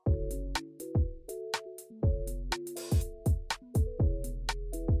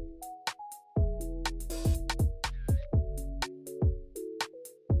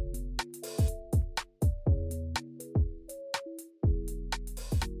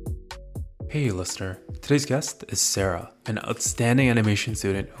Hey listener, today's guest is Sarah, an outstanding animation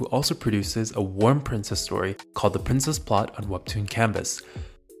student who also produces a warm princess story called The Princess Plot on Webtoon Canvas.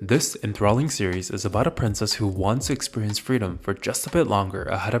 This enthralling series is about a princess who wants to experience freedom for just a bit longer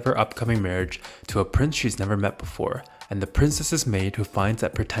ahead of her upcoming marriage to a prince she's never met before, and the princess's maid who finds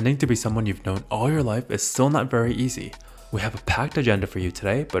that pretending to be someone you've known all your life is still not very easy. We have a packed agenda for you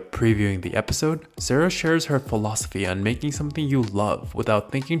today, but previewing the episode, Sarah shares her philosophy on making something you love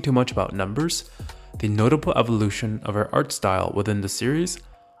without thinking too much about numbers, the notable evolution of her art style within the series,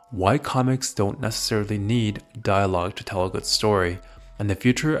 why comics don't necessarily need dialogue to tell a good story, and the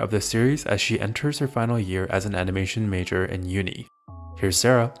future of the series as she enters her final year as an animation major in uni. Here's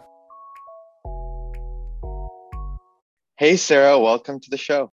Sarah. Hey, Sarah, welcome to the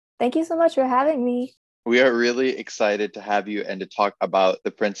show. Thank you so much for having me. We are really excited to have you and to talk about the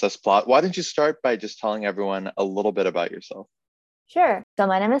Princess Plot. Why don't you start by just telling everyone a little bit about yourself? Sure. So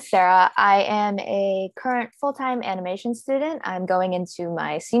my name is Sarah. I am a current full-time animation student. I'm going into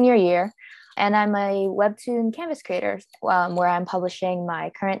my senior year, and I'm a Webtoon Canvas creator where I'm publishing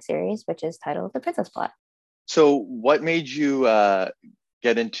my current series, which is titled The Princess Plot. So what made you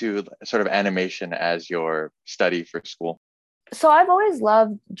get into sort of animation as your study for school? So I've always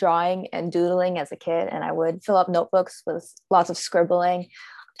loved drawing and doodling as a kid, and I would fill up notebooks with lots of scribbling.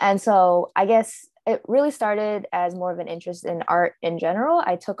 And so I guess it really started as more of an interest in art in general.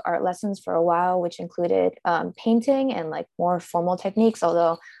 I took art lessons for a while, which included painting and like more formal techniques,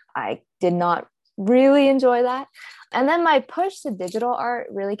 although I did not really enjoy that. And then my push to digital art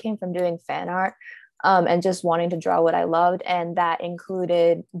really came from doing fan art. And just wanting to draw what I loved. And that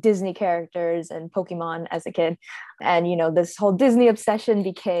included Disney characters and Pokemon as a kid. And, you know, this whole Disney obsession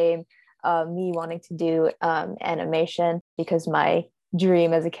became me wanting to do animation because my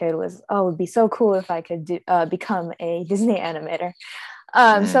dream as a kid was, oh, it would be so cool if I could become a Disney animator.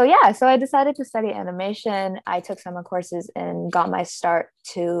 So I decided to study animation. I took summer courses and got my start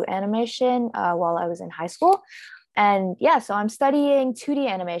to animation while I was in high school. And yeah, so I'm studying 2D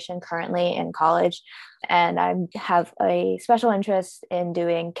animation currently in college, and I have a special interest in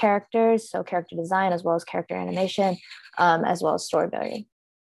doing characters, so character design as well as character animation, as well as storyboarding.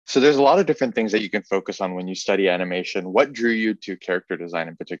 So there's a lot of different things that you can focus on when you study animation. What drew you to character design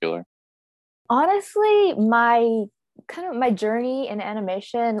in particular? Honestly, my journey in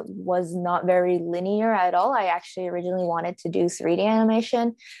animation was not very linear at all. I actually originally wanted to do 3D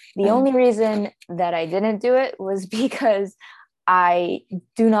animation. The only reason that I didn't do it was because I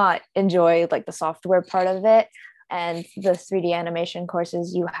do not enjoy like the software part of it. And the 3D animation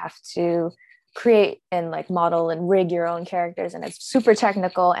courses, you have to create and like model and rig your own characters, and it's super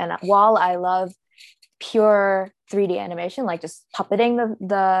technical. And while I love pure 3D animation, like just puppeting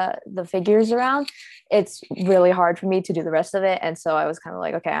the figures around, it's really hard for me to do the rest of it. And so I was kind of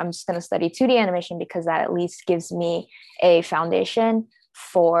like, okay, I'm just going to study 2D animation because that at least gives me a foundation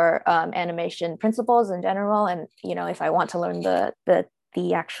for animation principles in general. And, you know, if I want to learn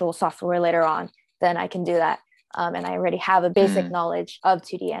the actual software later on, then I can do that. And I already have a basic knowledge of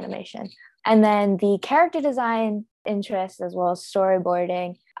 2D animation. And then the character design interest as well as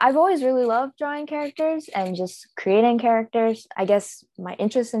storyboarding. I've always really loved drawing characters and just creating characters. I guess my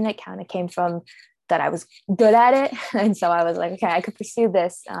interest in it kind of came from that I was good at it. And so I was like, okay, I could pursue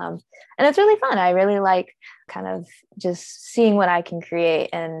this. And it's really fun. I really like kind of just seeing what I can create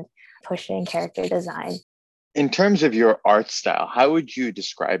and pushing character design. In terms of your art style, how would you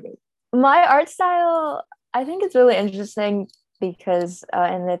describe it? My art style, I think it's really interesting because,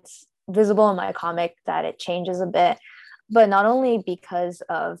 and it's visible in my comic that it changes a bit, but not only because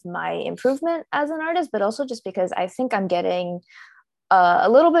of my improvement as an artist, but also just because I think I'm getting a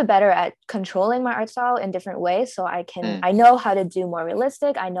little bit better at controlling my art style in different ways. So I know how to do more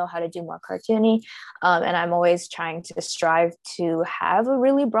realistic. I know how to do more cartoony. And I'm always trying to strive to have a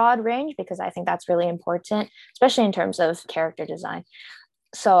really broad range because I think that's really important, especially in terms of character design.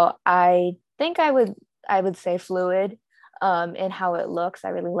 So I think I would say fluid in how it looks. I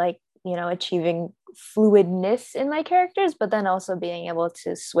really like, you know, achieving fluidness in my characters, but then also being able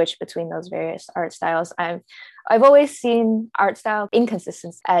to switch between those various art styles. I've always seen art style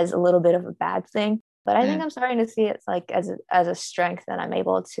inconsistency as a little bit of a bad thing, but I think I'm starting to see it like as a strength that I'm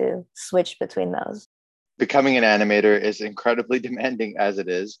able to switch between those. Becoming an animator is incredibly demanding as it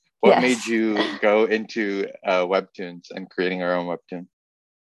is. What made you go into webtoons and creating your own webtoon?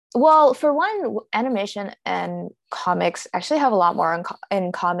 Well, for one, animation and comics actually have a lot more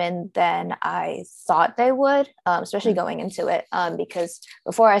in common than I thought they would, especially going into it. Because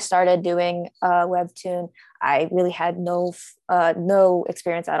before I started doing webtoon, I really had no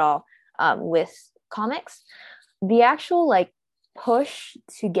experience at all with comics. The actual like push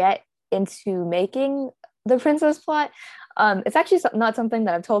to get into making the princess plot. It's actually not something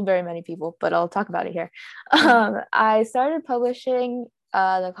that I've told very many people, but I'll talk about it here. I started publishing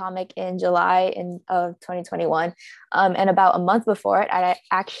the comic in July of 2021. And about a month before it, I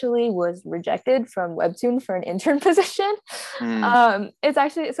actually was rejected from Webtoon for an intern position. It's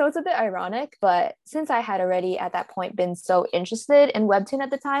a bit ironic, but since I had already at that point been so interested in Webtoon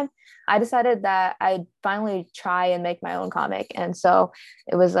at the time, I decided that I'd finally try and make my own comic. And so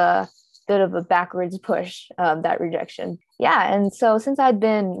it was a bit of a backwards push, that rejection. Yeah. And so since I'd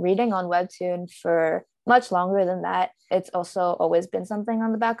been reading on Webtoon for much longer than that, it's also always been something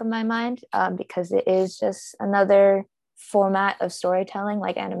on the back of my mind, because it is just another format of storytelling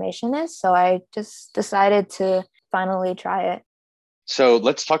like animation is. So I just decided to finally try it. So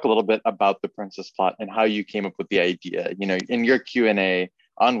let's talk a little bit about the Princess Plot and how you came up with the idea. You know, in your Q&A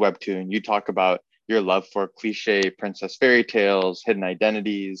on Webtoon, you talk about your love for cliche princess fairy tales, hidden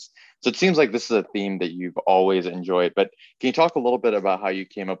identities. So it seems like this is a theme that you've always enjoyed. But can you talk a little bit about how you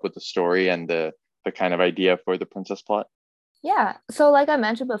came up with the story and the kind of idea for the Princess Plot? Yeah. So like I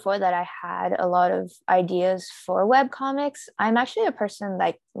mentioned before that I had a lot of ideas for web comics. I'm actually a person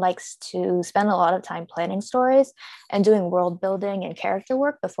that likes to spend a lot of time planning stories and doing world building and character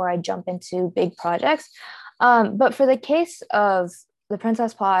work before I jump into big projects. But for the case of the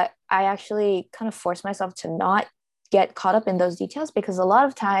Princess Plot, I actually kind of forced myself to not get caught up in those details, because a lot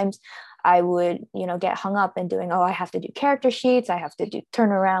of times I would, get hung up in doing, I have to do character sheets, I have to do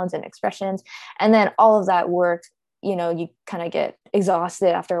turnarounds and expressions. And then all of that work, you kind of get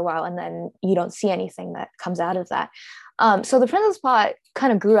exhausted after a while, and then you don't see anything that comes out of that. So the Princess Plot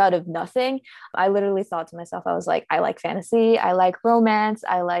kind of grew out of nothing. I literally thought to myself, I was like, I like fantasy, I like romance,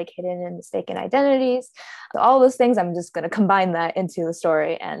 I like hidden and mistaken identities. So all those things, I'm just going to combine that into the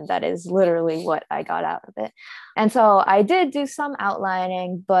story. And that is literally what I got out of it. And so I did do some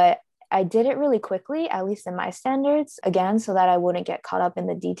outlining, but I did it really quickly, at least in my standards, again, so that I wouldn't get caught up in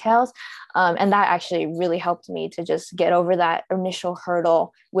the details. And that actually really helped me to just get over that initial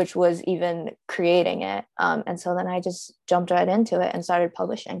hurdle, which was even creating it. And so then I just jumped right into it and started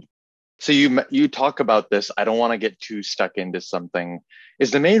publishing. So you talk about this, I don't want to get too stuck into something. Is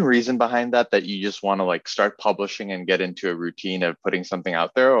the main reason behind that you just want to like start publishing and get into a routine of putting something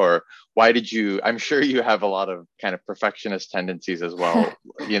out there? Or why did I'm sure you have a lot of kind of perfectionist tendencies as well.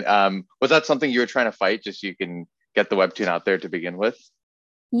 Was that something you were trying to fight just so you can get the webtoon out there to begin with?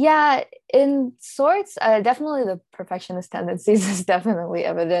 Yeah, in sorts, definitely the perfectionist tendencies is definitely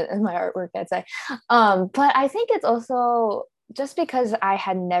evident in my artwork, I'd say. But I think it's also just because I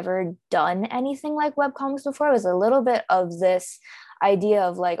had never done anything like webcomics before. It was a little bit of this idea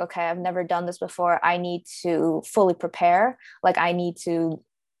of like, okay, I've never done this before. I need to fully prepare. Like I need to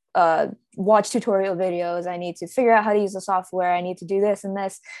watch tutorial videos. I need to figure out how to use the software. I need to do this and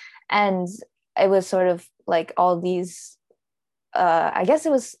this. And it was sort of like all these, I guess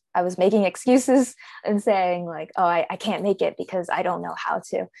I was making excuses and saying like, oh, I can't make it because I don't know how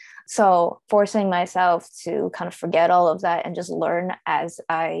to. So forcing myself to kind of forget all of that and just learn as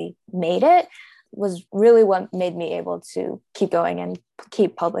I made it was really what made me able to keep going and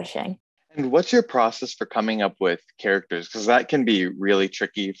keep publishing. And what's your process for coming up with characters? Because that can be really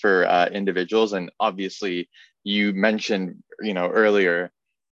tricky for individuals. And obviously you mentioned, earlier,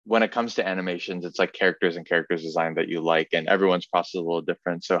 when it comes to animations, it's like characters and characters design that you like, and everyone's process is a little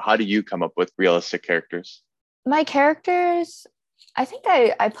different. So how do you come up with realistic characters? My characters, I think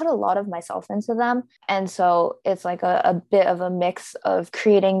I put a lot of myself into them. And so it's like a bit of a mix of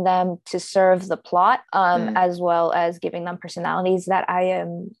creating them to serve the plot, as well as giving them personalities that I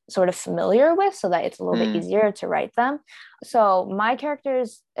am sort of familiar with so that it's a little bit easier to write them. So my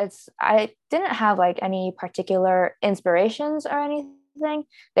characters, I didn't have like any particular inspirations or anything.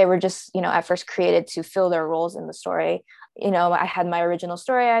 They were just, at first created to fill their roles in the story. I had my original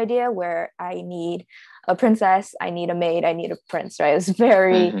story idea where I need a princess, I need a maid, I need a prince, right? It's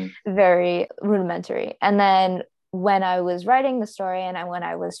very, very rudimentary. And then when I was writing the story and when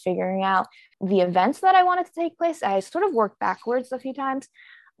I was figuring out the events that I wanted to take place, I sort of worked backwards a few times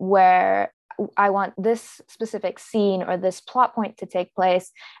where I want this specific scene or this plot point to take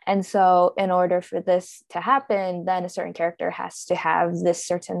place. And so in order for this to happen, then a certain character has to have this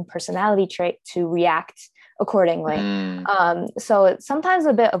certain personality trait to react accordingly. So it's sometimes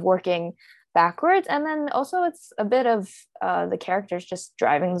a bit of working backwards. And then also it's a bit of the characters just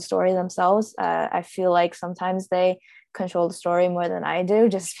driving the story themselves. I feel like sometimes they control the story more than I do,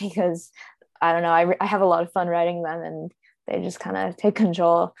 just because, I don't know, I have a lot of fun writing them and they just kind of take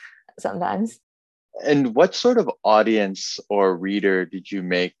control sometimes. And what sort of audience or reader did you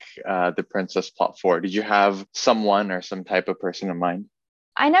make the Princess Plot for? Did you have someone or some type of person in mind?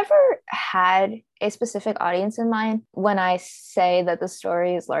 I never had a specific audience in mind when I say that the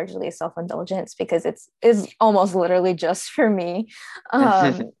story is largely self-indulgence, because it's is almost literally just for me.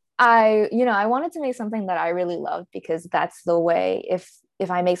 I wanted to make something that I really loved, because that's the way, if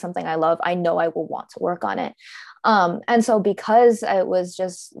I make something I love, I know I will want to work on it. And so because it was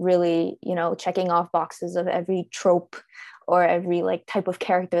just really, checking off boxes of every trope or every like type of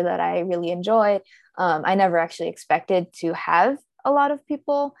character that I really enjoyed, I never actually expected to have a lot of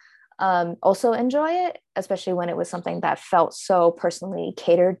people also enjoy it, especially when it was something that felt so personally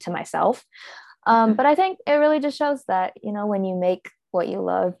catered to myself. But I think it really just shows that, when you make what you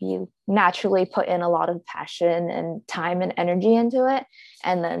love, you naturally put in a lot of passion and time and energy into it.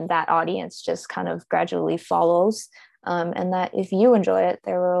 And then that audience just kind of gradually follows. And that if you enjoy it,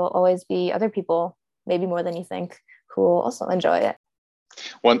 there will always be other people, maybe more than you think, who will also enjoy it.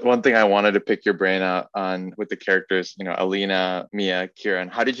 One thing I wanted to pick your brain out on with the characters, Alina, Mia, Kieran.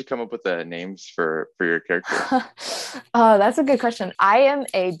 How did you come up with the names for your characters? Oh, that's a good question. I am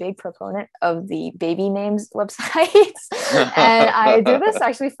a big proponent of the baby names websites, and I do this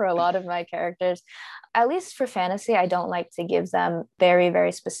actually for a lot of my characters. At least for fantasy, I don't like to give them very,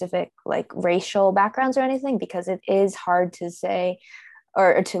 very specific like racial backgrounds or anything, because it is hard to say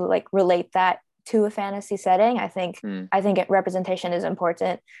or to like relate that to a fantasy setting. I think representation is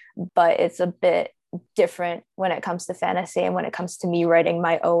important, but it's a bit different when it comes to fantasy and when it comes to me writing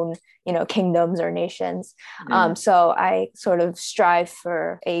my own, kingdoms or nations. So I sort of strive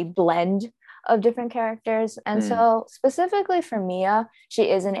for a blend of different characters. And so specifically for Mia, she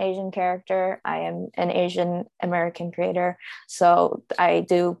is an Asian character. I am an Asian American creator, so I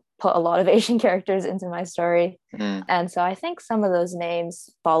do put a lot of Asian characters into my story. And so I think some of those names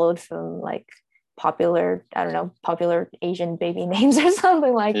followed from like popular Asian baby names or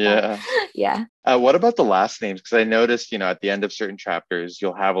something like that. Yeah. What about the last names? Because I noticed, at the end of certain chapters,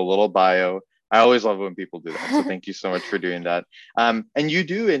 you'll have a little bio. I always love when people do that. So thank you so much for doing that. And you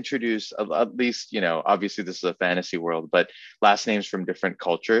do introduce, at least, obviously this is a fantasy world, but last names from different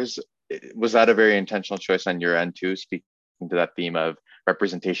cultures. Was that a very intentional choice on your end too, speaking to that theme of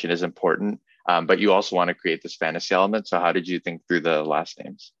representation is important, but you also want to create this fantasy element? So how did you think through the last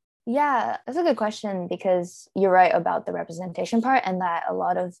names? Yeah, that's a good question, because you're right about the representation part, and that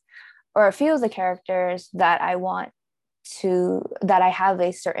a few of the characters that I have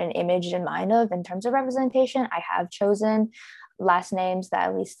a certain image in mind of in terms of representation, I have chosen last names that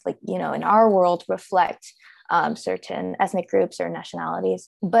at least in our world reflect certain ethnic groups or nationalities.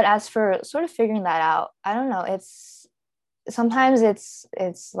 But as for sort of figuring that out, I don't know, sometimes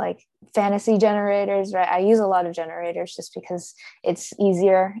it's like fantasy generators, right? I use a lot of generators just because it's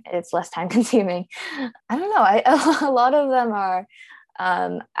easier, it's less time consuming. I don't know, a lot of them are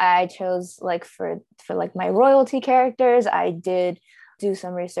I chose like for like my royalty characters, I did do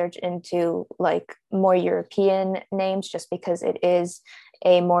some research into like more European names, just because it is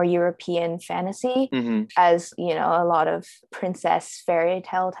a more European fantasy, as a lot of princess fairy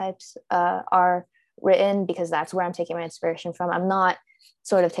tale types are written, because that's where I'm taking my inspiration from. I'm not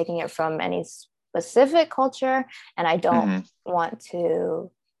sort of taking it from any specific culture, and I don't want to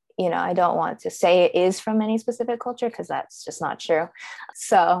say it is from any specific culture, because that's just not true.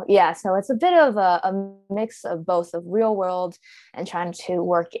 So it's a bit of a mix of both of real world and trying to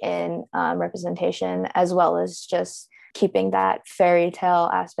work in representation, as well as just keeping that fairy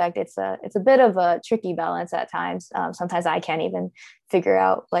tale aspect. It's a bit of a tricky balance at times. Sometimes I can't even figure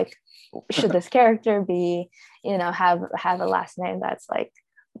out like, should this character be, have a last name that's like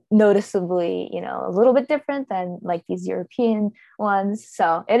noticeably, a little bit different than like these European ones.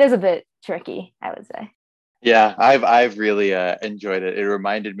 So it is a bit tricky, I would say. Yeah, I've really enjoyed it. It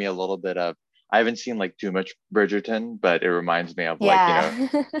reminded me a little bit of, I haven't seen like too much Bridgerton, but it reminds me of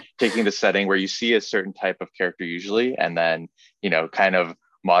taking the setting where you see a certain type of character usually, and then, kind of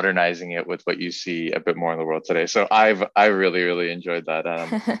modernizing it with what you see a bit more in the world today. So I really, really enjoyed that.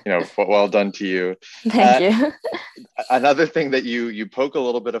 Well done to you. Thank you. Another thing that you poke a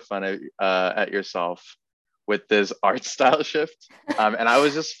little bit of fun at yourself with this art style shift. And I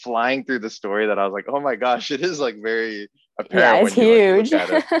was just flying through the story that I was like, oh my gosh, it is like very apparent when you look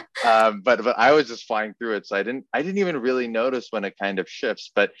at it. But I was just flying through it. So I didn't even really notice when it kind of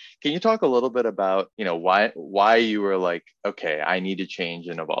shifts. But can you talk a little bit about, why you were like, okay, I need to change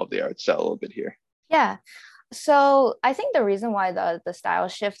and evolve the art style a little bit here? Yeah. So I think the reason why the style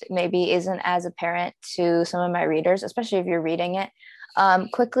shift maybe isn't as apparent to some of my readers, especially if you're reading it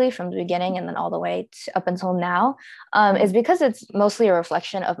quickly from the beginning and then all the way up until now, is because it's mostly a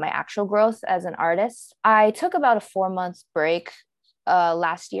reflection of my actual growth as an artist. I took about a 4-month break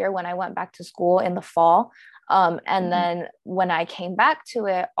last year when I went back to school in the fall. And then when I came back to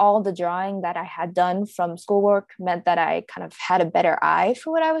it, all the drawing that I had done from schoolwork meant that I kind of had a better eye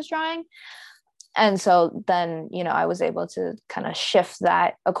for what I was drawing. And so then, I was able to kind of shift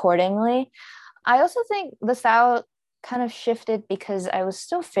that accordingly. I also think the style kind of shifted because I was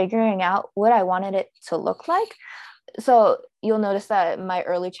still figuring out what I wanted it to look like. So you'll notice that my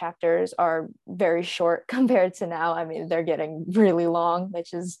early chapters are very short compared to now. I mean, they're getting really long,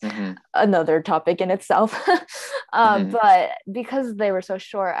 which is another topic in itself. But because they were so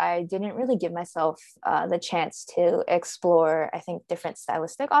short, I didn't really give myself the chance to explore, I think, different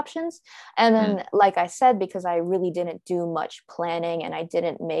stylistic options. And then, like I said, because I really didn't do much planning and I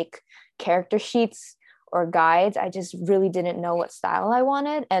didn't make character sheets or guides, I just really didn't know what style I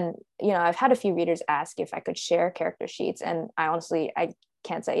wanted. And I've had a few readers ask if I could share character sheets, and I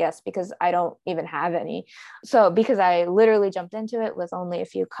can't say yes because I don't even have any. So because I literally jumped into it with only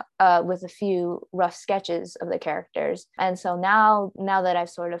a few rough sketches of the characters. And so now that I've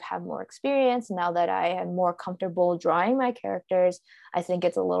sort of have more experience, now that I am more comfortable drawing my characters, I think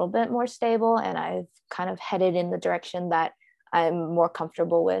it's a little bit more stable, and I've kind of headed in the direction that I'm more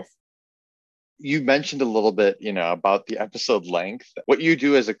comfortable with. You mentioned a little bit, about the episode length. What you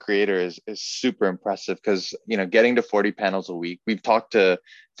do as a creator is super impressive because, getting to 40 panels a week, we've talked to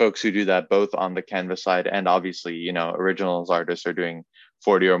folks who do that both on the Canvas side and obviously, originals artists are doing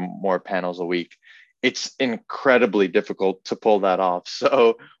 40 or more panels a week. It's incredibly difficult to pull that off.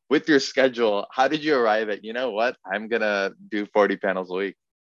 So with your schedule, how did you arrive at, I'm going to do 40 panels a week?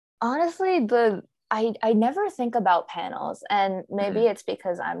 Honestly, I never think about panels, and maybe it's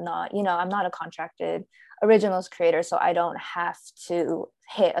because I'm not a contracted originals creator, so I don't have to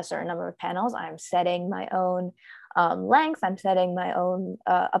hit a certain number of panels. I'm setting my own length. I'm setting my own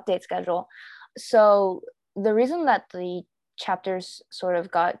update schedule. So the reason that the chapters sort of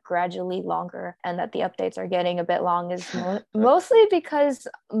got gradually longer and that the updates are getting a bit long is mostly because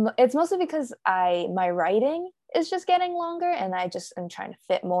my writing is just getting longer, and I just am trying to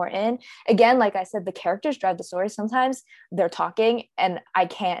fit more in. Again, like I said, the characters drive the story. Sometimes they're talking and I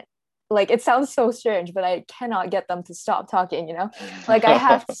can't, it sounds so strange, but I cannot get them to stop talking, like I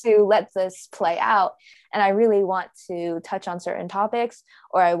have to let this play out, and I really want to touch on certain topics,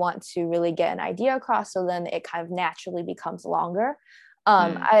 or I want to really get an idea across, so then it kind of naturally becomes longer.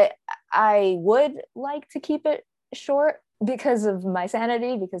 I would like to keep it short because of my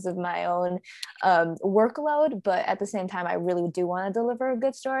sanity, because of my own workload, but at the same time, I really do want to deliver a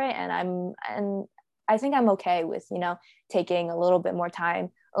good story, and I think I'm okay with taking a little bit more time,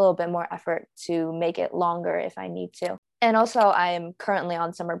 a little bit more effort to make it longer if I need to. And also, I am currently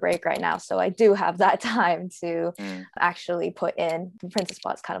on summer break right now, so I do have that time to actually put in. The Princess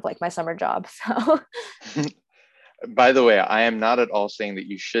Plot's kind of like my summer job. So By the way, I am not at all saying that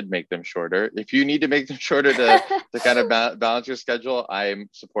you should make them shorter. If you need to make them shorter to kind of balance your schedule, I'm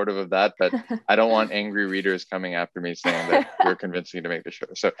supportive of that. But I don't want angry readers coming after me saying that you're convincing me to make this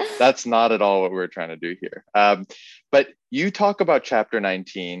shorter. So that's not at all what we're trying to do here. But you talk about chapter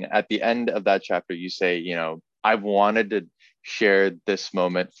 19. At the end of that chapter, you say, I've wanted to share this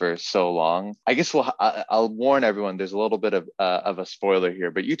moment for so long. I guess I'll warn everyone, there's a little bit of a spoiler here,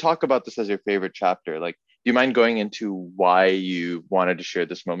 but you talk about this as your favorite chapter. Do you mind going into why you wanted to share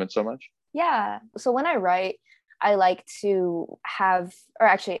this moment so much? Yeah. So when I write, I like to have, or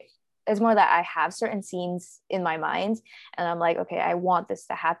actually, it's more that I have certain scenes in my mind and I'm like, okay, I want this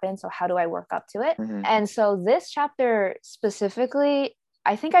to happen. So how do I work up to it? And so this chapter specifically,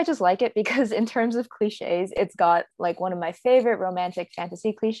 I think I just like it because in terms of cliches, it's got one of my favorite romantic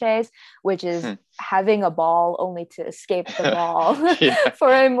fantasy cliches, which is having a ball only to escape the ball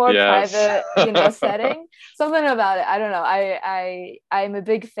for a more private, setting. Something about it. I don't know. I'm a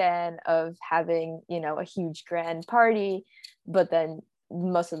big fan of having, a huge grand party, but then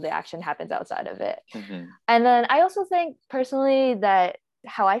most of the action happens outside of it. And then I also think personally that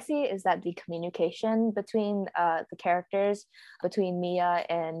how I see it is that the communication between the characters, between Mia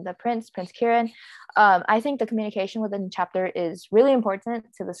and the Prince Kieran, I think the communication within the chapter is really important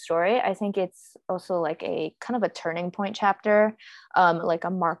to the story. I think it's also a kind of a turning point chapter,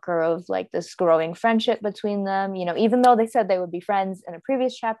 a marker of this growing friendship between them. Even though they said they would be friends in a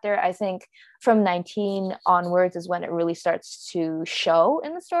previous chapter, I think from 19 onwards is when it really starts to show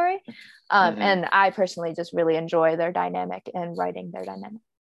in the story. And I personally just really enjoy their dynamic and writing their dynamic.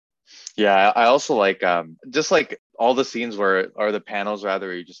 Yeah, I also like just all the scenes or the panels rather,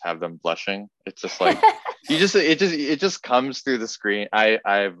 where you just have them blushing. It's just it just comes through the screen.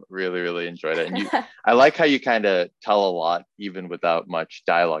 I've really enjoyed it, and I like how you kind of tell a lot even without much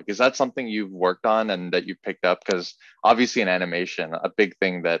dialogue. Is that something you've worked on and that you picked up? Because obviously in animation, a big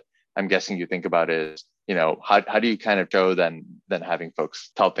thing that I'm guessing you think about is how do you kind of show then having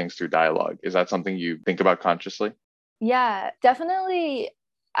folks tell things through dialogue? Is that something you think about consciously? Yeah, definitely.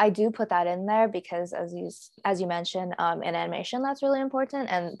 I do put that in there because as you mentioned, in animation, that's really important,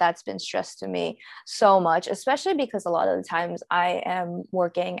 and that's been stressed to me so much, especially because a lot of the times I am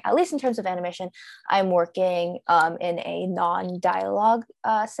working, at least in terms of animation, I'm working in a non-dialogue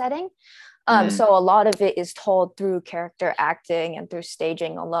setting. Mm, So a lot of it is told through character acting and through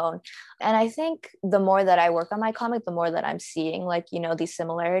staging alone. And I think the more that I work on my comic, the more that I'm seeing these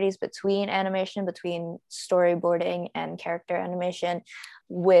similarities between animation, between storyboarding and character animation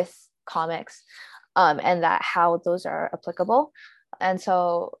with comics, and that how those are applicable. And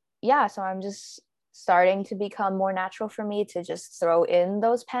so, yeah, so I'm just starting to become more natural for me to just throw in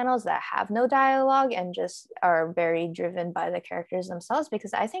those panels that have no dialogue and just are very driven by the characters themselves,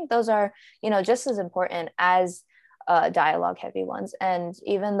 because I think those are, just as important as dialogue heavy ones. And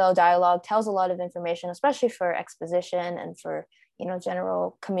even though dialogue tells a lot of information, especially for exposition and for,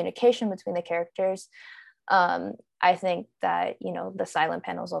 general communication between the characters, I think that, the silent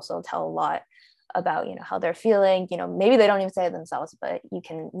panels also tell a lot about, how they're feeling. Maybe they don't even say it themselves, but you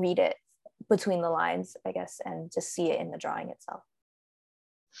can read it between the lines, I guess, and just see it in the drawing itself.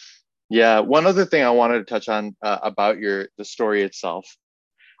 yeah. One other thing I wanted to touch on about the story itself.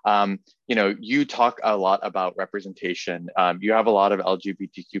 You talk a lot about representation. You have a lot of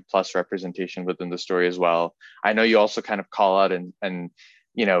LGBTQ plus representation within the story as well. I know you also kind of call out and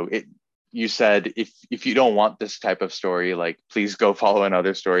it. You said if you don't want this type of story, like please go follow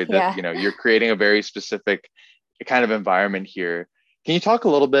another story. That Yeah. you're creating a very specific kind of environment here. Can you talk a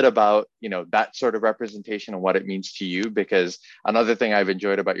little bit about, that sort of representation and what it means to you? Because another thing I've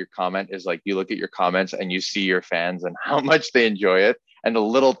enjoyed about your comment is like you look at your comments and you see your fans and how much they enjoy it and the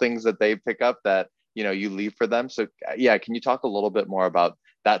little things that they pick up that, you leave for them. So yeah, can you talk a little bit more about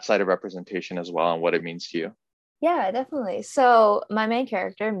that side of representation as well and what it means to you? Yeah, definitely. So my main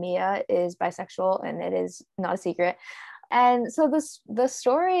character, Mia, is bisexual, and it is not a secret. And so the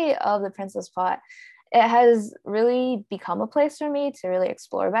story of the Princess Plot, it has really become a place for me to really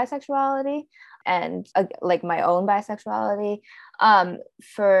explore bisexuality and like my own bisexuality.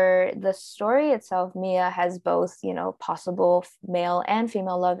 For the story itself, Mia has both, possible male and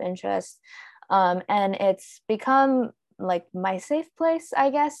female love interests. And it's become like my safe place,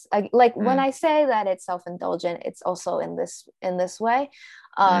 I guess. Like when Mm, I say that it's self-indulgent, it's also in this way,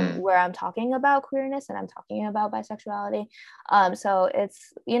 mm, where I'm talking about queerness and I'm talking about bisexuality. So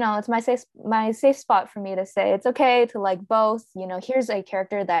it's my safe spot for me to say it's okay to like both. Here's a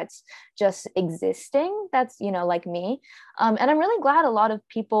character that's just existing, that's like me, and I'm really glad a lot of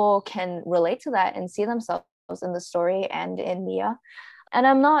people can relate to that and see themselves in the story and in Mia. And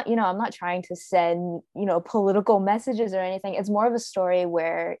I'm not trying to send political messages or anything. It's more of a story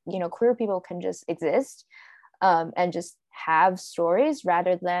where queer people can just exist, and just have stories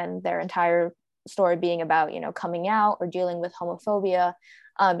rather than their entire story being about coming out or dealing with homophobia,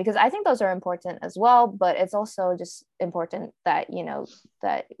 because I think those are important as well, but it's also just important that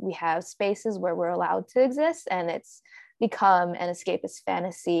that we have spaces where we're allowed to exist, and it's become an escapist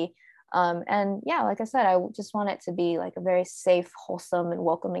fantasy. And yeah, like I said, I just want it to be like a very safe, wholesome, and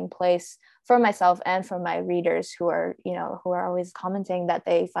welcoming place for myself and for my readers who are always commenting that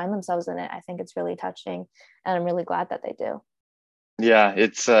they find themselves in it. I think it's really touching, and I'm really glad that they do. yeah,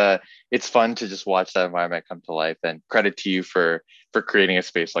 it's fun to just watch that environment come to life, and credit to you for creating a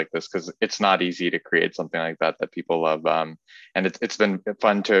space like this because it's not easy to create something like that people love. And it's been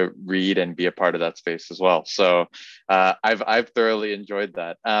fun to read and be a part of that space as well. So I've thoroughly enjoyed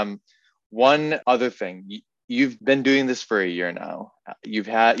that. One other thing, you've been doing this for a year now. You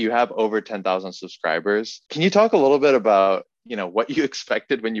have over 10,000 subscribers. Can you talk a little bit about, what you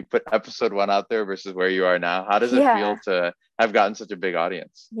expected when you put episode one out there versus where you are now? How does it feel Yeah. to have gotten such a big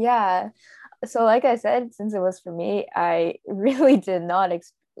audience? Yeah. So, like I said, since it was for me, I really did not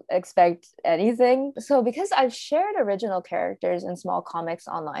expect anything. So, because I've shared original characters in small comics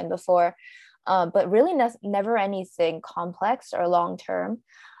online before, but really never anything complex or long term.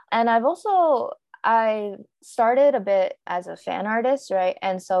 And I started a bit as a fan artist, right?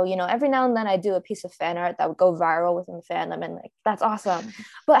 And so, every now and then I do a piece of fan art that would go viral within the fandom, and like that's awesome.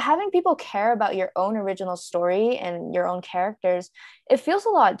 But having people care about your own original story and your own characters, it feels a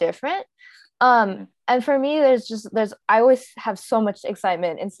lot different. And for me, there's I always have so much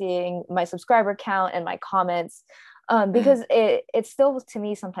excitement in seeing my subscriber count and my comments, Mm, because it still to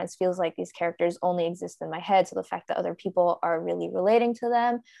me sometimes feels like these characters only exist in my head. So the fact that other people are really relating to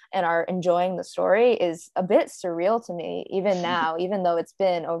them and are enjoying the story is a bit surreal to me, even now, even though it's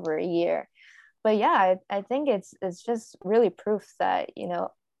been over a year. But yeah, I think it's just really proof that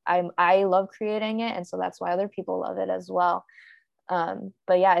I love creating it, and so that's why other people love it as well.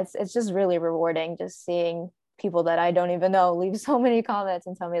 But yeah, it's just really rewarding just seeing people that I don't even know leave so many comments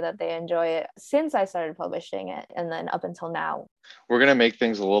and tell me that they enjoy it since I started publishing it, and then up until now. We're going to make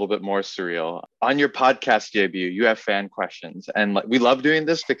things a little bit more surreal. On your podcast debut, you have fan questions. And we love doing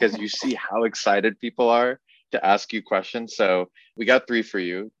this because you see how excited people are to ask you questions. So we got 3 for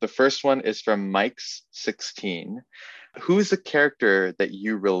you. The first one is from Mike's16. Who is the character that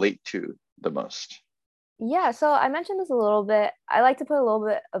you relate to the most? Yeah, so I mentioned this a little bit. I like to put a little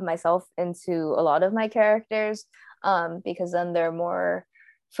bit of myself into a lot of my characters, because then they're more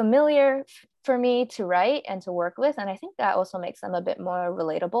familiar for me to write and to work with. And I think that also makes them a bit more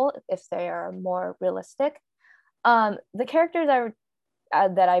relatable if they are more realistic. The characters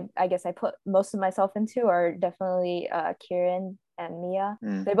that I guess I put most of myself into are definitely Kieran and Mia.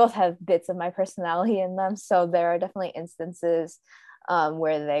 They both have bits of my personality in them. So there are definitely instances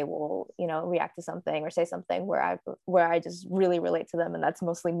where they will, react to something or say something where I just really relate to them, and that's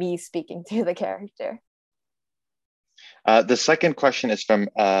mostly me speaking to the character. The second question is from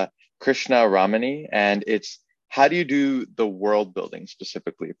Krishna Ramani, and it's, how do you do the world building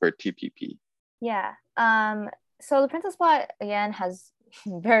specifically for TPP? Yeah. So the Princess Plot again has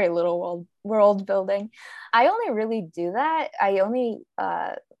very little world building. I only really do that. I only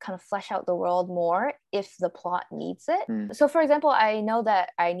kind of flesh out the world more if the plot needs it. So for example, I know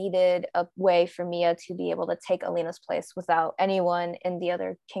that I needed a way for Mia to be able to take Alina's place without anyone in the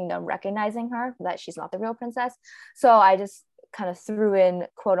other kingdom recognizing her, that she's not the real princess. So I just kind of threw in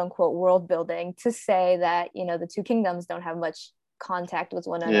quote unquote world building to say that, the 2 kingdoms don't have much contact with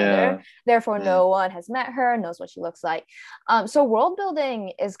one another, therefore no one has met her, knows what she looks like. So world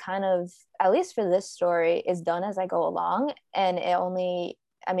building is kind of, at least for this story, is done as I go along, and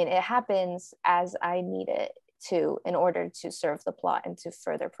it happens as I need it to, in order to serve the plot and to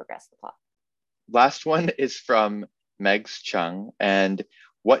further progress the plot. Last one is from Megs Chung, and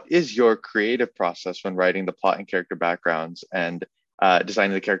what is your creative process when writing the plot and character backgrounds and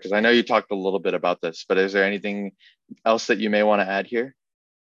designing the characters? I know you talked a little bit about this, but is there anything else that you may want to add here?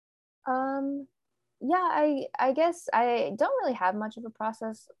 Yeah, I guess I don't really have much of a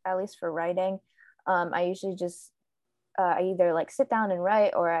process, at least for writing. I usually just I either like sit down and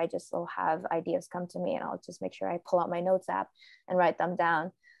write, or I just will have ideas come to me and I'll just make sure I pull out my notes app and write them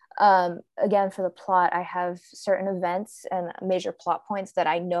down. Again, for the plot, I have certain events and major plot points that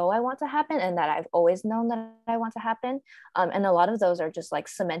I know I want to happen and that I've always known that I want to happen. And a lot of those are just like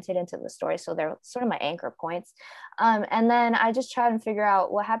cemented into the story. So they're sort of my anchor points. And then I just try and figure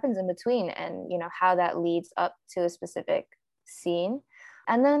out what happens in between and, how that leads up to a specific scene.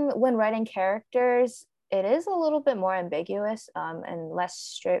 And then when writing characters, it is a little bit more ambiguous and less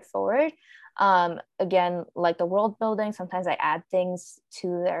straightforward. Again, like the world building, sometimes I add things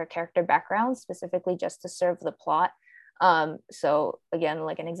to their character backgrounds specifically just to serve the plot. So again,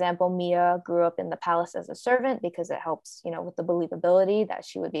 like an example, Mia grew up in the palace as a servant because it helps, with the believability that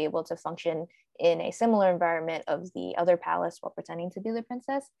she would be able to function in a similar environment of the other palace while pretending to be the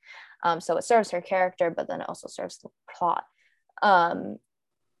princess. So it serves her character, but then it also serves the plot.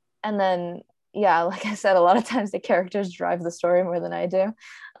 And then, yeah, like I said, a lot of times the characters drive the story more than I do.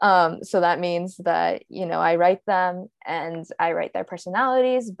 So that means that, I write them and I write their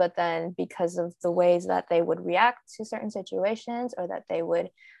personalities, but then because of the ways that they would react to certain situations or that they would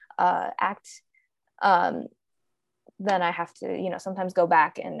act, then I have to, sometimes go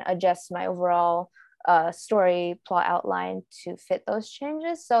back and adjust my overall story plot outline to fit those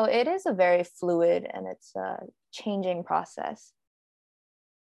changes. So it is a very fluid and it's a changing process.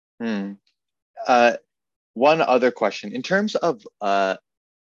 One other question, in terms of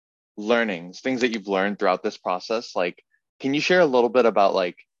learnings, things that you've learned throughout this process, like, can you share a little bit about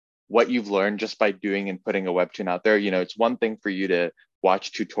like what you've learned just by doing and putting a webtoon out there? It's one thing for you to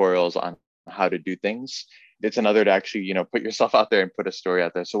watch tutorials on how to do things. It's another to actually, put yourself out there and put a story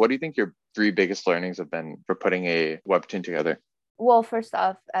out there. So what do you think your 3 biggest learnings have been for putting a webtoon together? Well, first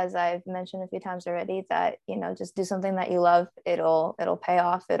off, as I've mentioned a few times already, that, just do something that you love. It'll pay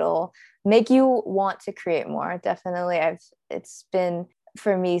off. It'll make you want to create more. Definitely. It's been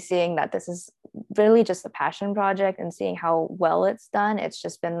for me seeing that this is really just a passion project and seeing how well it's done. It's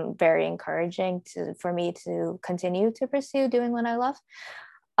just been very encouraging for me to continue to pursue doing what I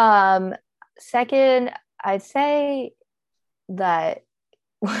love. Second, I'd say that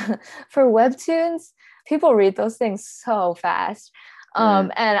for webtoons, people read those things so fast.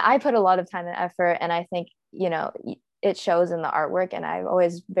 And I put a lot of time and effort, and I think, it shows in the artwork. And I'm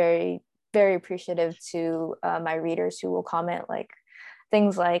always very, very appreciative to my readers who will comment like,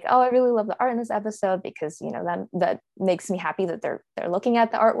 things like, oh, I really love the art in this episode because, that makes me happy that they're looking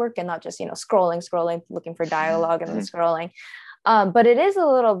at the artwork and not just, scrolling, looking for dialogue and then scrolling. But it is a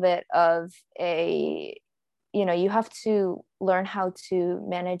little bit of a, you have to learn how to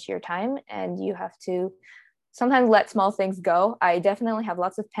manage your time, and you have to sometimes let small things go. I definitely have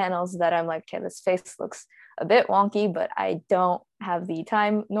lots of panels that I'm like, okay, this face looks a bit wonky, but I don't have the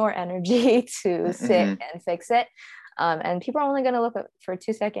time nor energy to sit and fix it. And people are only going to look for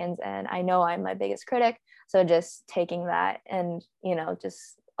 2 seconds, and I know I'm my biggest critic. So just taking that and,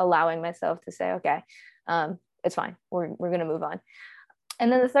 just allowing myself to say, okay, it's fine. We're going to move on.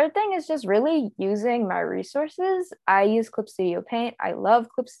 And then the third thing is just really using my resources. I use Clip Studio Paint. I love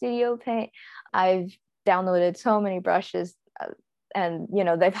Clip Studio Paint. I've downloaded so many brushes, and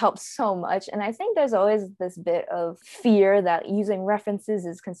they've helped so much. And I think there's always this bit of fear that using references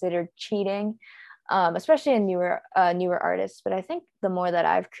is considered cheating, especially in newer artists. But I think the more that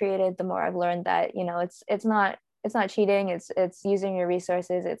I've created, the more I've learned that it's not cheating. It's using your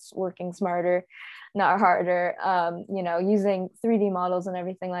resources. It's working smarter, not harder. Using 3D models and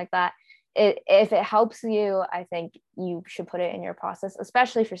everything like that. If it helps you, I think you should put it in your process,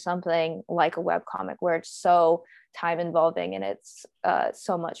 especially for something like a webcomic where it's so time involving and it's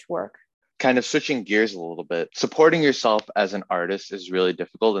so much work. Kind of switching gears a little bit, supporting yourself as an artist is really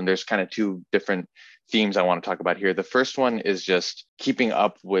difficult. And there's kind of two different themes I want to talk about here. The first one is just keeping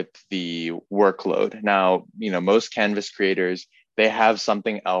up with the workload. Now, most Canvas creators, they have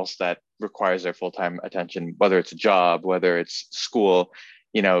something else that requires their full-time attention, whether it's a job, whether it's school.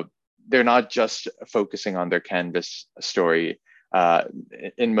 They're not just focusing on their Canvas story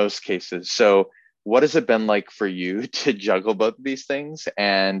in most cases. So what has it been like for you to juggle both of these things?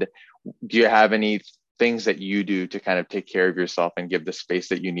 And do you have any things that you do to kind of take care of yourself and give the space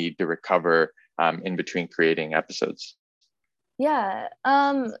that you need to recover in between creating episodes? Yeah.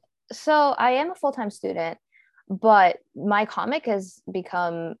 So I am a full-time student, but my comic has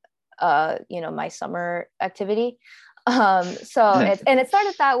become, my summer activity. So it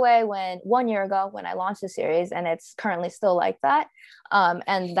started that way 1 year ago when I launched the series, and it's currently still like that.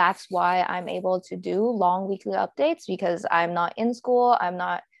 And that's why I'm able to do long weekly updates, because I'm not in school. I'm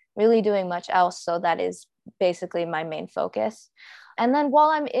not really doing much else. So that is basically my main focus. And then while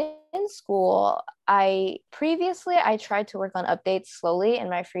I'm in school, I tried to work on updates slowly in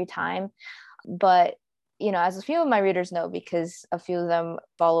my free time. But, as a few of my readers know, because a few of them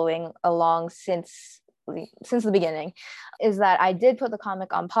following along since the beginning, is that I did put the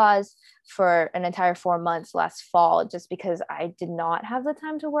comic on pause for an entire 4 months last fall, just because I did not have the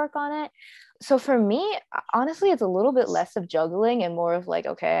time to work on it. So for me, honestly, it's a little bit less of juggling and more of like,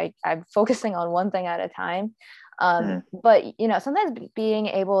 okay, I'm focusing on one thing at a time. But sometimes being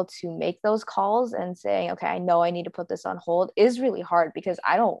able to make those calls and saying, okay, I know I need to put this on hold is really hard, because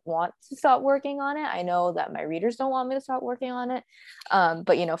I don't want to stop working on it. I know that my readers don't want me to stop working on it.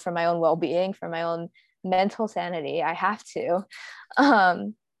 But for my own well-being, for my own mental sanity, I have to.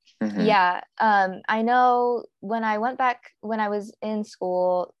 I know when I was in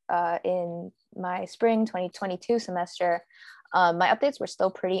school in my spring 2022 semester, my updates were still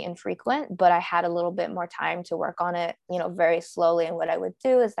pretty infrequent, but I had a little bit more time to work on it, very slowly. And what I would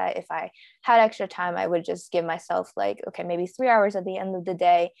do is that if I had extra time, I would just give myself like, okay, maybe 3 hours at the end of the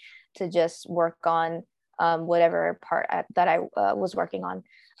day to just work on whatever part that I was working on.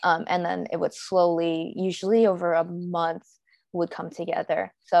 And then it would slowly, usually over a month, would come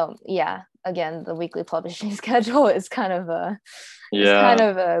together. So yeah, again, the weekly publishing schedule is kind of a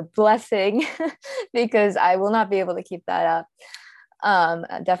blessing because I will not be able to keep that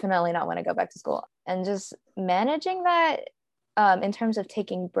up. Definitely not when I go back to school. And just managing that in terms of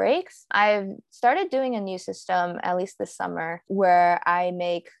taking breaks, I've started doing a new system, at least this summer, where I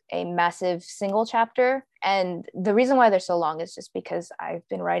make a massive single chapter. And the reason why they're so long is just because I've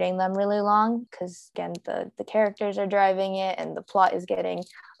been writing them really long, because again, the characters are driving it and the plot is getting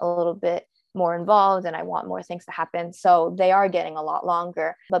a little bit more involved and I want more things to happen. So they are getting a lot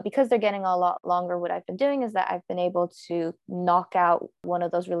longer. But because they're getting a lot longer, what I've been doing is that I've been able to knock out one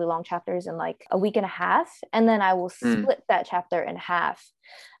of those really long chapters in like a week and a half. And then I will split that chapter in half.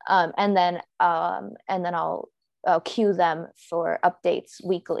 And then I'll queue them for updates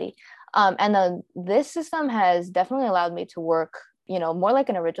weekly. And then this system has definitely allowed me to work, more like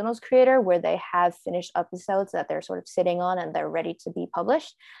an originals creator, where they have finished episodes that they're sort of sitting on and they're ready to be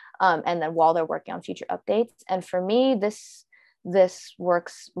published. And then while they're working on future updates. And for me, this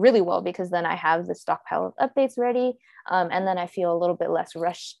works really well, because then I have the stockpile of updates ready. And then I feel a little bit less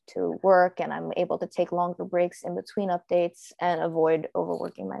rushed to work, and I'm able to take longer breaks in between updates and avoid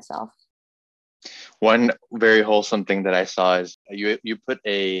overworking myself. One very wholesome thing that I saw is you put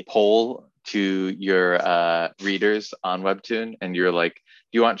a poll to your readers on Webtoon, and you're like,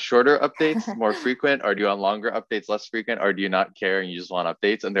 do you want shorter updates, more frequent, or do you want longer updates, less frequent, or do you not care and you just want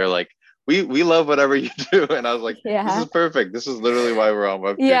updates? And they're like, we love whatever you do. And I was like, this Yeah. is perfect. This is literally why we're on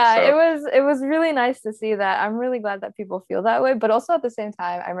Webtoon. Yeah, So it was really nice to see that. I'm really glad that people feel that way. But also at the same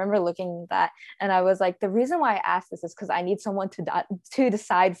time, I remember looking at that and I was like, the reason why I asked this is because I need someone to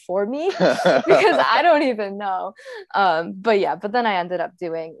decide for me because I don't even know. But yeah, but then I ended up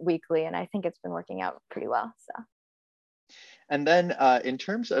doing weekly and I think it's been working out pretty well. So And then in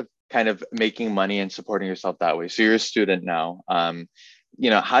terms of kind of making money and supporting yourself that way, so you're a student now.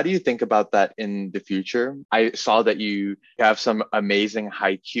 How do you think about that in the future? I saw that you have some amazing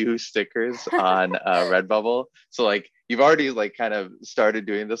Haikyuu stickers on Redbubble. So like you've already like kind of started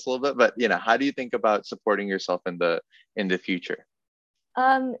doing this a little bit, but how do you think about supporting yourself in the future?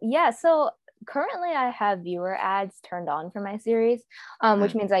 yeah, so currently I have viewer ads turned on for my series,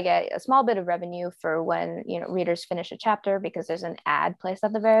 which Mm, means I get a small bit of revenue for when readers finish a chapter because there's an ad placed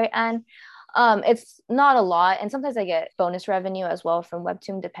at the very end. It's not a lot, and sometimes I get bonus revenue as well from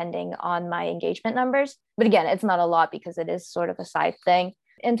Webtoon depending on my engagement numbers. But again, it's not a lot because it is sort of a side thing.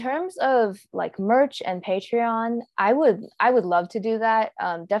 In terms of like merch and Patreon, I would love to do that.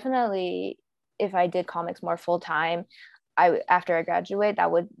 Definitely, if I did comics more full time, after I graduate,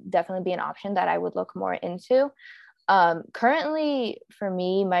 that would definitely be an option that I would look more into. Currently, for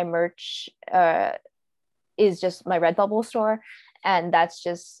me, my merch is just my Redbubble store, and that's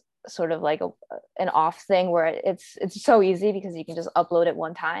just sort of like an off thing where it's so easy because you can just upload it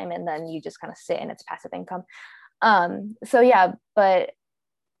one time and then you just kind of sit and it's passive income. So yeah, but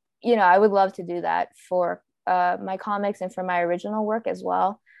I would love to do that for my comics and for my original work as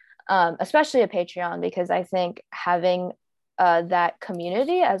well, especially a Patreon because I think having that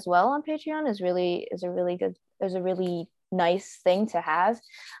community as well on Patreon is a really nice thing to have,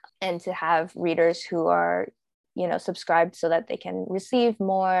 and to have readers who are subscribed so that they can receive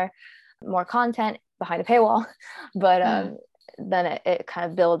more content behind a paywall. But mm, then it kind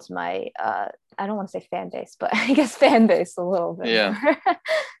of builds my I don't want to say fan base, but I guess fan base a little bit yeah. more.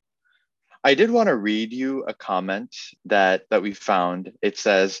 I did want to read you a comment that we found. It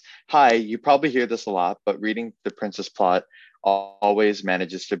says, "Hi, you probably hear this a lot, but reading the Princess Plot always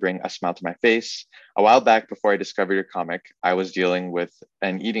manages to bring a smile to my face. A while back, before I discovered your comic, I was dealing with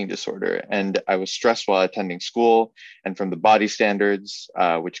an eating disorder, and I was stressed while attending school and from the body standards,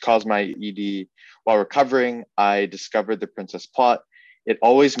 which caused my ED. While recovering, I discovered the Princess Plot. It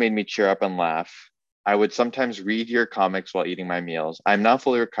always made me cheer up and laugh. I would sometimes read your comics while eating my meals. I'm now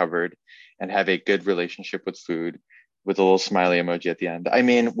fully recovered and have a good relationship with food," with a little smiley emoji at the end. I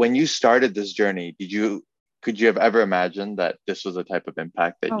mean, when you started this journey, could you have ever imagined that this was the type of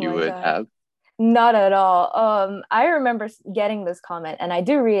impact that Oh you my would God. have? Not at all. I remember getting this comment, and I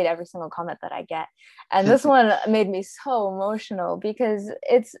do read every single comment that I get. And this one made me so emotional because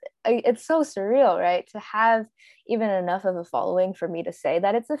it's so surreal, right? To have even enough of a following for me to say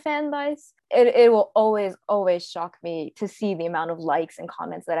that it's a fan base. It will always shock me to see the amount of likes and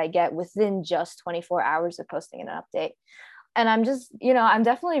comments that I get within just 24 hours of posting an update. And I'm just, I'm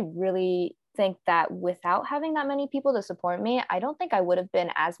definitely really think that without having that many people to support me, I don't think I would have been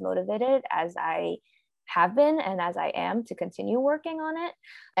as motivated as I have been and as I am to continue working on it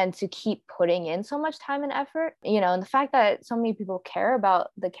and to keep putting in so much time and effort. And the fact that so many people care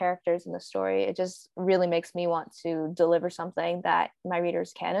about the characters in the story, it just really makes me want to deliver something that my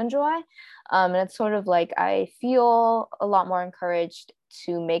readers can enjoy. And it's sort of like I feel a lot more encouraged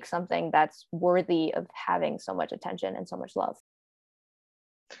to make something that's worthy of having so much attention and so much love.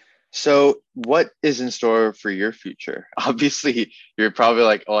 So, what is in store for your future? Obviously, you're probably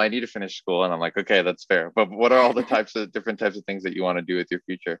like, "Oh, I need to finish school," and I'm like, "Okay, that's fair." But what are all the different types of things that you want to do with your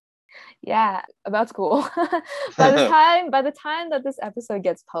future? Yeah, about school. By the time that this episode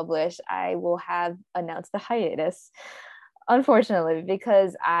gets published, I will have announced the hiatus, unfortunately,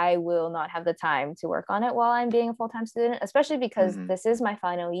 because I will not have the time to work on it while I'm being a full-time student, especially because Hmm. this is my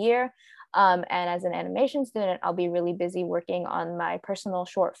final year. And as an animation student, I'll be really busy working on my personal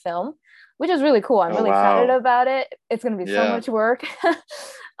short film, which is really cool. I'm Oh, really excited wow. about it. It's going to be so Yeah. much work.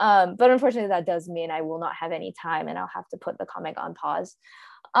 But unfortunately, that does mean I will not have any time and I'll have to put the comic on pause.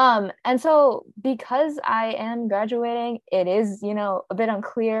 And so because I am graduating, it is, a bit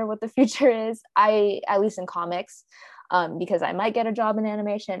unclear what the future is. At least in comics, because I might get a job in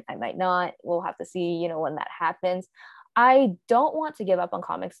animation, I might not. We'll have to see, when that happens. I don't want to give up on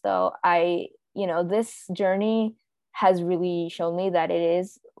comics though. This journey has really shown me that it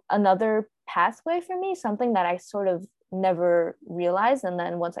is another pathway for me, something that I sort of never realized. And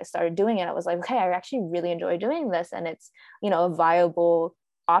then once I started doing it, I was like, okay, I actually really enjoy doing this, and it's, a viable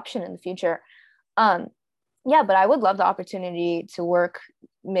option in the future. Yeah, but I would love the opportunity to work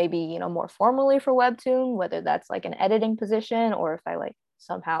maybe, more formally for Webtoon, whether that's like an editing position or if I like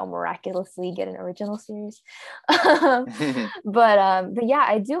somehow miraculously get an original series. But yeah,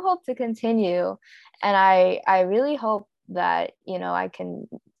 I do hope to continue, and I really hope that I can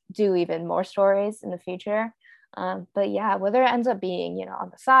do even more stories in the future. But yeah, whether it ends up being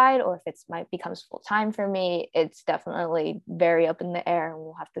on the side or if it's might becomes full time for me, it's definitely very up in the air, and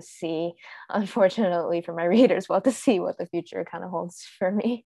we'll have to see. Unfortunately for my readers, we'll have to see what the future kind of holds for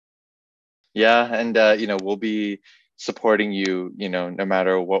me. Yeah, and we'll be supporting you, no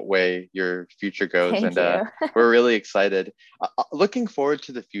matter what way your future goes. Thank And you. we're really excited. Looking forward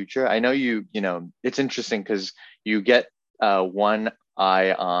to the future. I know it's interesting because you get one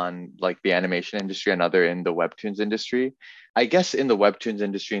eye on like the animation industry, another in the webtoons industry. I guess in the webtoons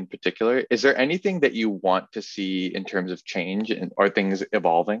industry in particular, is there anything that you want to see in terms of change or things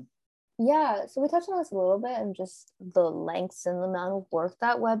evolving? Yeah, so we touched on this a little bit, and just the lengths and the amount of work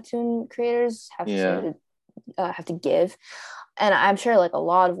that webtoon creators Yeah. have to give. And I'm sure like a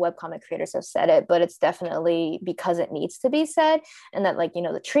lot of webcomic creators have said it, but it's definitely because it needs to be said. And that, like,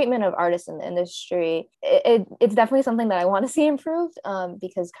 the treatment of artists in the industry, it's definitely something that I want to see improved,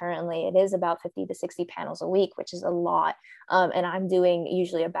 because currently it is about 50 to 60 panels a week, which is a lot. And I'm doing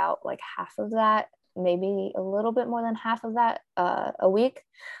usually about like half of that, maybe a little bit more than half of that a week.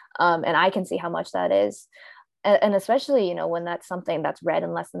 And I can see how much that is. And especially, when that's something that's read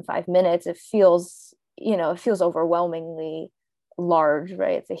in less than 5 minutes, it feels overwhelmingly large,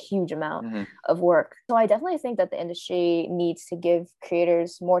 right? It's a huge amount Mm-hmm. of work. So I definitely think that the industry needs to give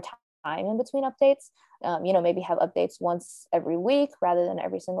creators more time in between updates. Maybe have updates once every week rather than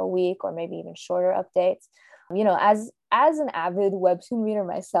every single week, or maybe even shorter updates. As an avid webtoon reader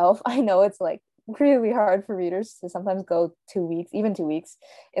myself, I know it's like really hard for readers to sometimes go 2 weeks, even 2 weeks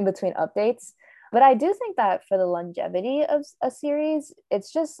in between updates. But I do think that for the longevity of a series,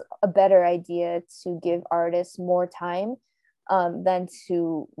 it's just a better idea to give artists more time, than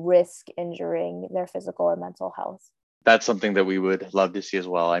to risk injuring their physical or mental health. That's something that we would love to see as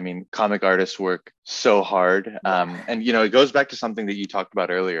well. I mean, comic artists work so hard. Yeah. And, it goes back to something that you talked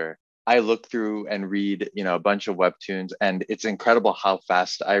about earlier. I look through and read, a bunch of webtoons, and it's incredible how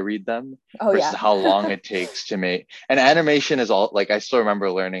fast I read them Oh, versus yeah. how long it takes to make. And animation is all like, I still remember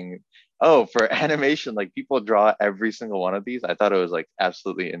learning, oh, for animation, like people draw every single one of these. I thought it was like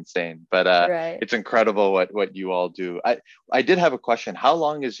absolutely insane, but Right. it's incredible what you all do. I did have a question. How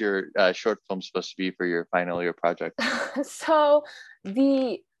long is your short film supposed to be for your final year project? So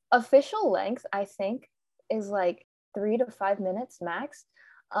the official length, I think, is like 3 to 5 minutes max.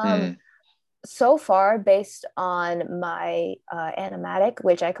 Um, Hmm. so far, based on my animatic,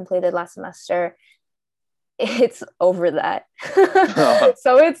 which I completed last semester, it's over that.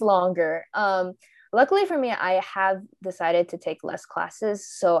 So it's longer. Luckily for me, I have decided to take less classes,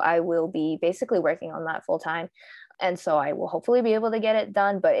 so I will be basically working on that full time. And so I will hopefully be able to get it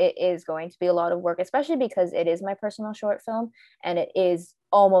done, but it is going to be a lot of work, especially because it is my personal short film, and it is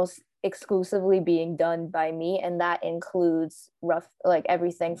almost exclusively being done by me. And that includes like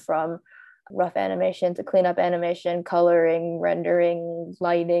everything from rough animation to cleanup animation, coloring, rendering,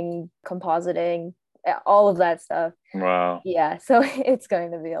 lighting, compositing, all of that stuff. Wow. Yeah, so it's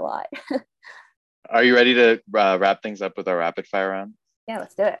going to be a lot. Are you ready to wrap things up with our rapid fire round? Yeah,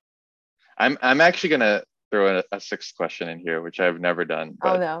 let's do it. I'm actually gonna throw in a sixth question in here, which I've never done,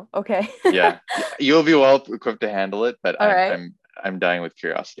 Oh but no. Okay. yeah, you'll be well equipped to handle it. But All I'm right. I'm I'm dying with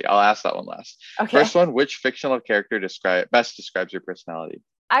curiosity. I'll ask that one last. Okay. First one, which fictional character best describes your personality?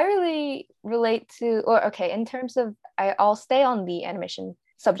 I really relate to, or okay, in terms of, I'll stay on the animation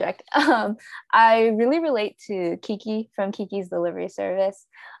subject. I really relate to Kiki from Kiki's Delivery Service.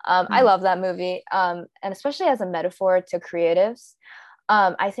 I Hmm. love that movie, and especially as a metaphor to creatives.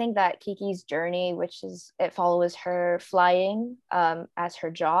 I think that Kiki's journey, which is it follows her flying as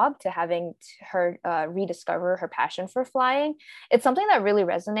her job to having her rediscover her passion for flying. It's something that really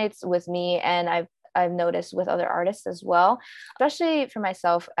resonates with me, and I've noticed with other artists as well, especially for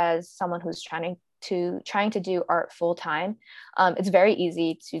myself as someone who's trying to do art full time. It's very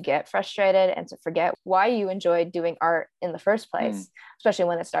easy to get frustrated and to forget why you enjoy doing art in the first Hmm. place, especially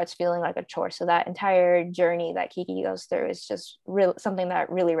when it starts feeling like a chore. So that entire journey that Kiki goes through is just real something that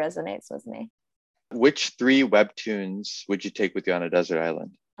really resonates with me. Which three webtoons would you take with you on a desert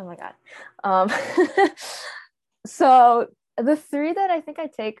island? Oh my god. Um, so the three that I think I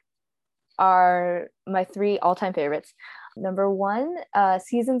take are my three all-time favorites. Number one,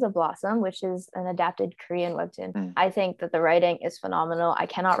 Seasons of Blossom, which is an adapted Korean webtoon. I think that the writing is phenomenal. I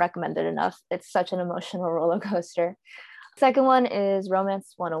cannot recommend it enough. It's such an emotional roller coaster. Second one is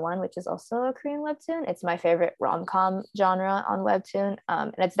Romance 101, which is also a Korean webtoon. It's my favorite rom-com genre on webtoon.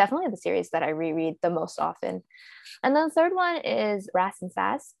 And it's definitely the series that I reread the most often. And then the third one is Ras and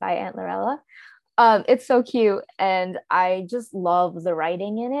Sass by Aunt Lorella. It's so cute, and I just love the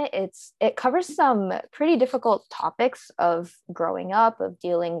writing in it. It covers some pretty difficult topics of growing up, of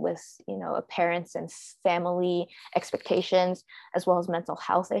dealing with, parents and family expectations, as well as mental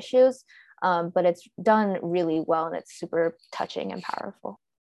health issues. But it's done really well, and it's super touching and powerful.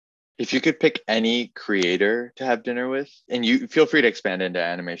 If you could pick any creator to have dinner with, and you feel free to expand into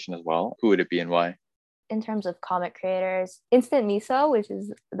animation as well, who would it be and why? In terms of comic creators, Instant Miso, which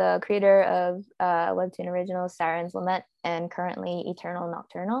is the creator of webtoon originals Siren's Lament and currently Eternal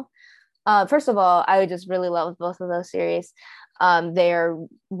Nocturnal. First of all, I just really love both of those series. They are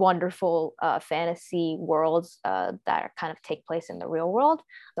wonderful fantasy worlds that kind of take place in the real world.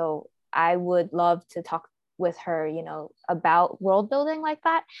 So I would love to talk with her, about world building like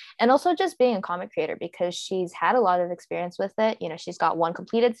that, and also just being a comic creator, because she's had a lot of experience with it. She's got one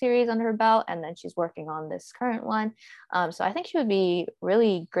completed series under her belt, and then she's working on this current one. So I think she would be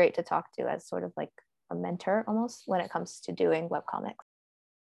really great to talk to as sort of like a mentor almost when it comes to doing webcomics.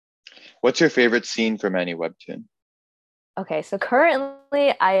 What's your favorite scene from any webtoon? Okay, so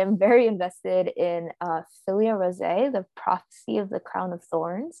currently I am very invested in Philia Rose, The Prophecy of the Crown of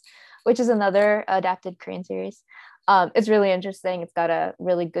Thorns, which is another adapted Korean series. It's really interesting. It's got a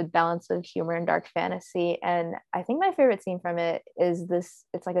really good balance of humor and dark fantasy. And I think my favorite scene from it is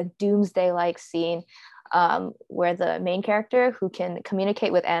it's like a doomsday-like scene where the main character, who can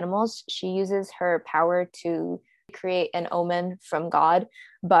communicate with animals, she uses her power to create an omen from God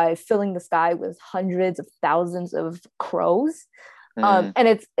by filling the sky with hundreds of thousands of crows. And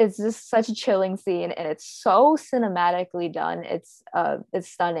it's just such a chilling scene, and it's so cinematically done. It's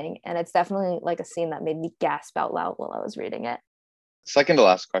stunning, and it's definitely like a scene that made me gasp out loud while I was reading it. Second to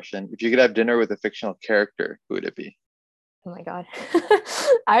last question: if you could have dinner with a fictional character, who would it be? Oh my god.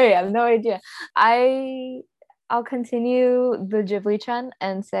 I have no idea. I'll continue the Ghibli trend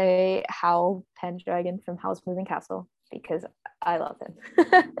and say Hal Pendragon from Howl's Moving Castle, because I love him.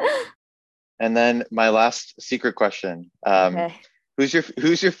 And then my last secret question: okay. Who's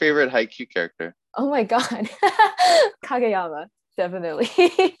your favorite Haikyuu character? Oh my god, Kageyama, definitely.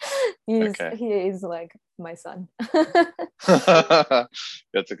 He is like my son.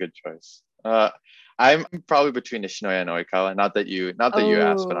 That's a good choice. I'm probably between Ishinoya and Oikawa. Not that you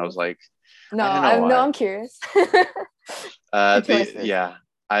asked, but I was like, I'm curious.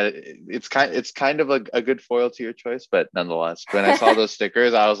 It's kind of a good foil to your choice, but nonetheless, when I saw those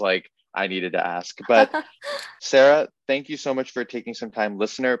stickers, I was like, I needed to ask. But Sarah, thank you so much for taking some time.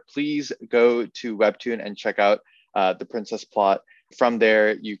 Listener, please go to Webtoon and check out The Princess Plot. From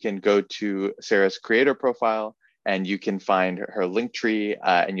there, you can go to Sarah's creator profile, and you can find her link tree,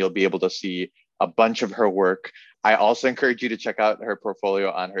 and you'll be able to see a bunch of her work. I also encourage you to check out her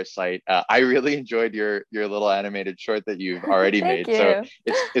portfolio on her site. I really enjoyed your little animated short that you've already made. You. So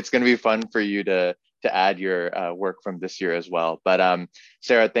it's going to be fun for you to add your work from this year as well. But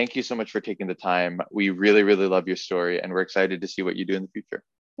Sarah, thank you so much for taking the time. We really, really love your story, and we're excited to see what you do in the future.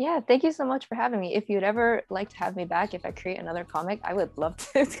 Yeah, thank you so much for having me. If you'd ever like to have me back, if I create another comic, I would love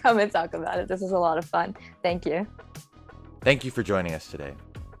to come and talk about it. This is a lot of fun. Thank you. Thank you for joining us today.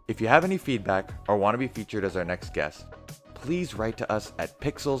 If you have any feedback or want to be featured as our next guest, please write to us at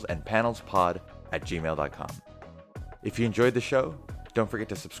pixelsandpanelspod@gmail.com. If you enjoyed the show, don't forget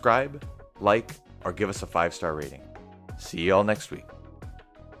to subscribe, like, or give us a 5-star rating. See you all next week.